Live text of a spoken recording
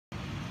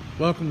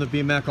Welcome to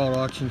BMAK Auto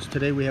Auctions.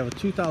 Today we have a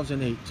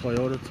 2008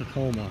 Toyota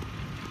Tacoma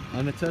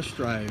on the test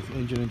drive.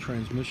 Engine and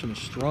transmission is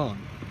strong.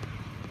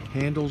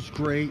 Handles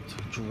great,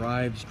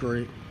 drives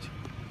great.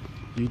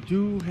 You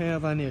do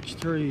have on the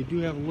exterior, you do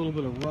have a little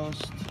bit of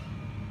rust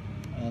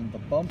on the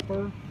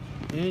bumper,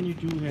 and you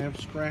do have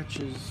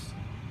scratches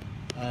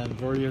on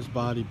various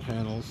body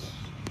panels.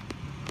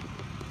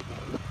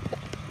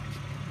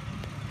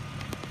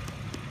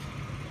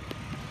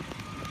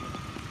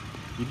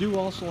 You do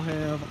also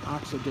have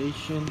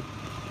oxidation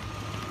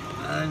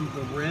on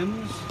the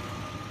rims,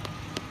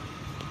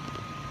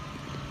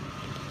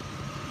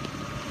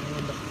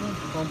 and the front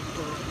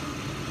bumper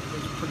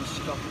is pretty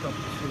scuffed up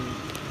too.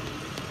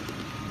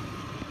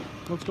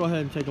 Let's go ahead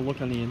and take a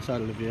look on the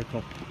inside of the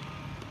vehicle.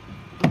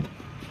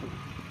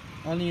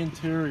 On the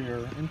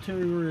interior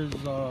is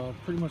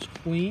pretty much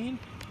clean,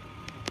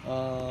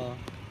 well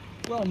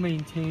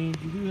maintained.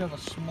 You do have a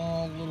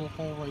small little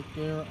hole right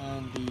there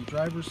on the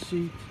driver's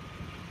seat.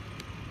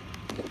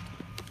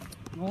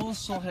 You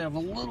also have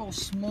a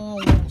small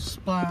little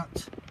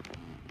spot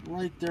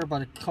right there by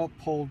the cup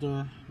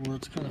holder where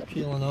it's kind of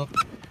peeling up,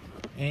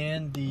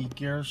 and the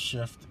gear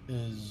shift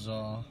is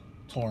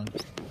torn.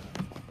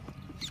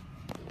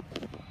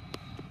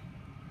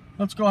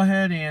 Let's go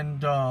ahead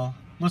and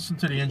listen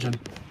to the engine.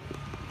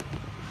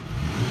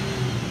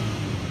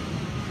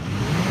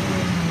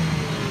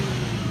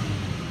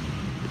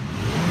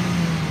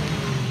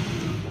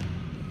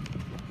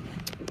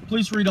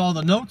 Please read all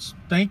the notes.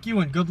 Thank you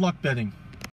and good luck bidding.